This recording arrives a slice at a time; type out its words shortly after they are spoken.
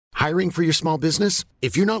Hiring for your small business?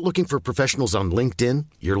 If you're not looking for professionals on LinkedIn,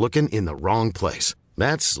 you're looking in the wrong place.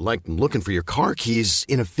 That's like looking for your car keys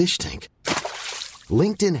in a fish tank.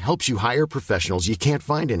 LinkedIn helps you hire professionals you can't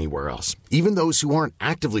find anywhere else, even those who aren't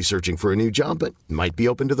actively searching for a new job but might be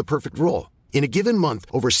open to the perfect role. In a given month,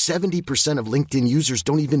 over 70% of LinkedIn users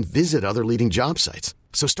don't even visit other leading job sites.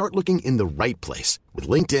 So start looking in the right place. With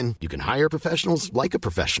LinkedIn, you can hire professionals like a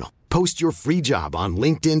professional. Post your free job on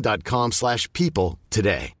linkedin.com/people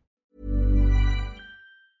today.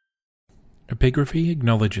 Epigraphy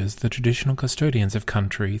acknowledges the traditional custodians of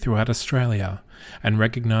country throughout Australia and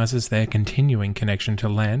recognises their continuing connection to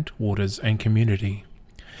land, waters and community.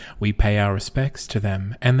 We pay our respects to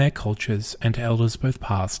them and their cultures and to elders both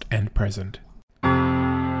past and present.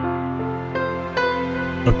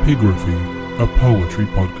 Epigraphy, a poetry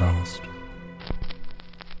podcast.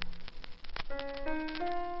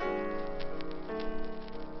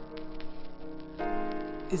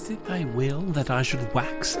 Is it thy will that I should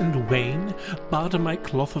wax and wane, barter my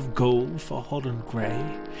cloth of gold for holland grey,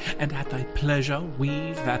 and at thy pleasure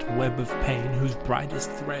weave that web of pain whose brightest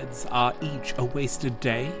threads are each a wasted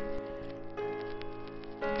day?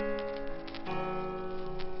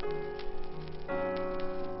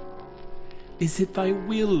 Is it thy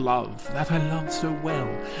will, love, that I love so well,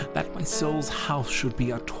 that my soul's house should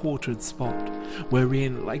be a tortured spot,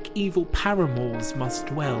 wherein, like evil paramours, must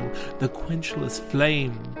dwell the quenchless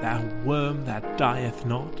flame, thou worm that dieth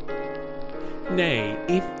not? Nay,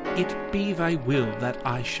 if it be thy will that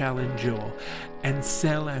I shall endure, and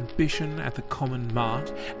sell ambition at the common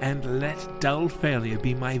mart, and let dull failure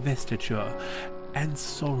be my vestiture, and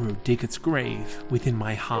sorrow dig its grave within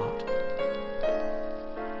my heart,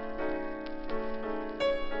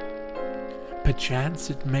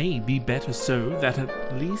 perchance it may be better so, that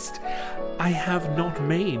at least I have not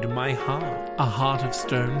made my heart a heart of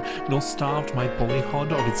stone, nor starved my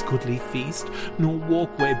boyhood of its goodly feast, nor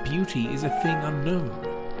walk where beauty is a thing unknown.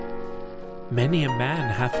 Many a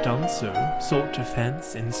man hath done so, sought to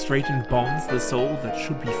fence in straitened bonds the soul that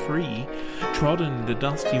should be free, trodden the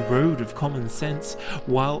dusty road of common sense,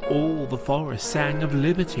 while all the forest sang of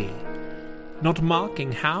liberty, not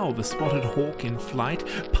marking how the spotted hawk in flight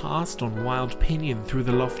passed on wild pinion through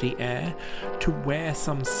the lofty air, to where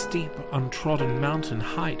some steep untrodden mountain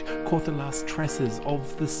height caught the last tresses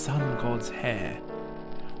of the sun-god's hair,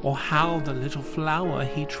 or how the little flower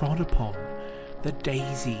he trod upon, the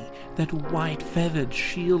daisy, that white-feathered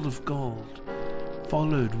shield of gold,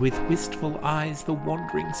 followed with wistful eyes the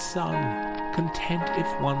wandering sun, content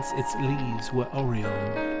if once its leaves were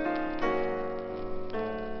aureoled.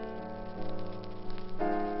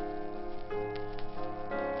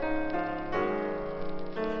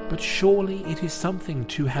 But surely it is something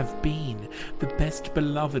to have been the best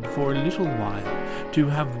beloved for a little while, to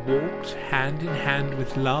have walked hand in hand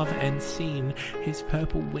with love and seen his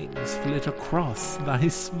purple wings flit across thy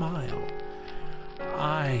smile.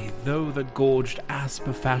 Aye, though the gorged asp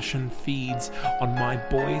of fashion feeds on my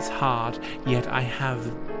boy's heart, yet I have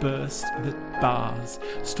burst the bars,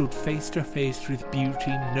 stood face to face with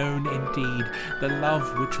beauty, known indeed, the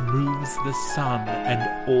love which moves the sun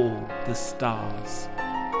and all the stars.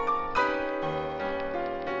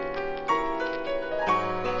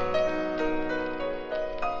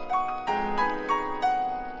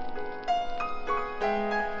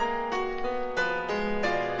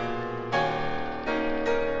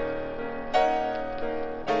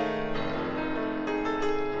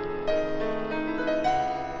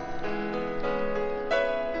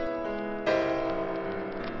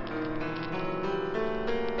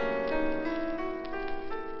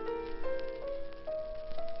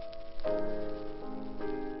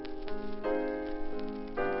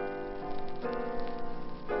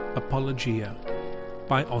 Apologia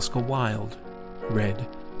by Oscar Wilde, read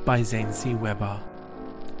by Zane C. Weber.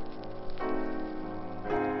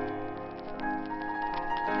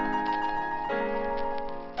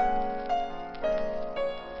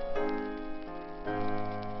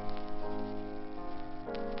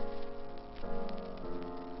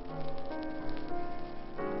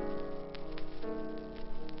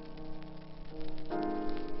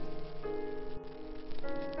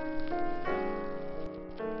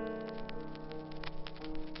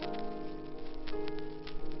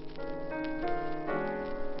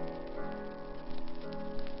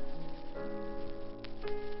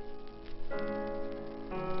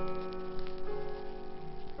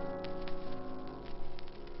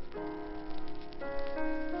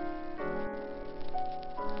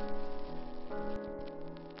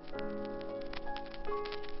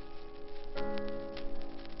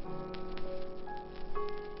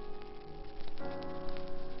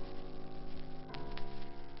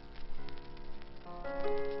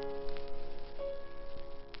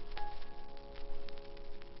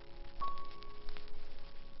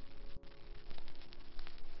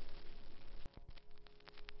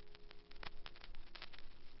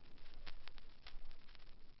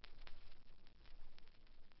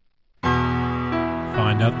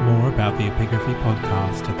 find out more about the Epigraphy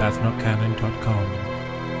podcast at that'snotcanon.com.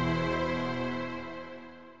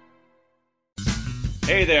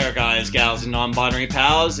 Hey there, guys, gals, and non-binary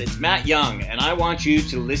pals. It's Matt Young, and I want you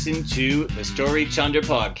to listen to the Story Chunder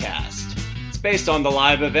podcast. It's based on the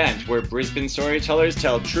live event where Brisbane storytellers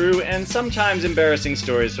tell true and sometimes embarrassing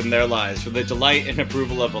stories from their lives for the delight and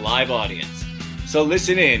approval of a live audience. So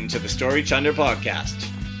listen in to the Story Chunder podcast.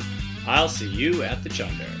 I'll see you at the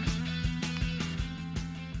Chunder.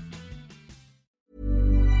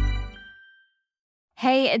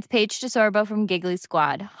 Hey, it's Paige DeSorbo from Giggly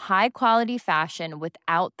Squad. High quality fashion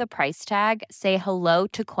without the price tag. Say hello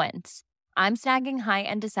to Quince. I'm snagging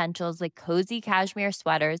high-end essentials like cozy cashmere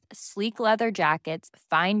sweaters, sleek leather jackets,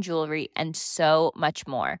 fine jewelry, and so much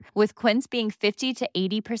more. With Quince being 50 to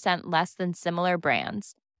 80% less than similar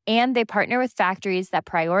brands. And they partner with factories that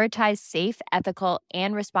prioritize safe, ethical,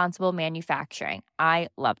 and responsible manufacturing. I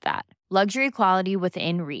love that. Luxury quality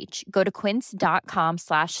within reach. Go to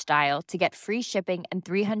quince.com/style to get free shipping and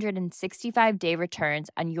 365-day returns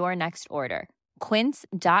on your next order.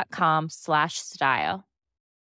 Quince.com/style.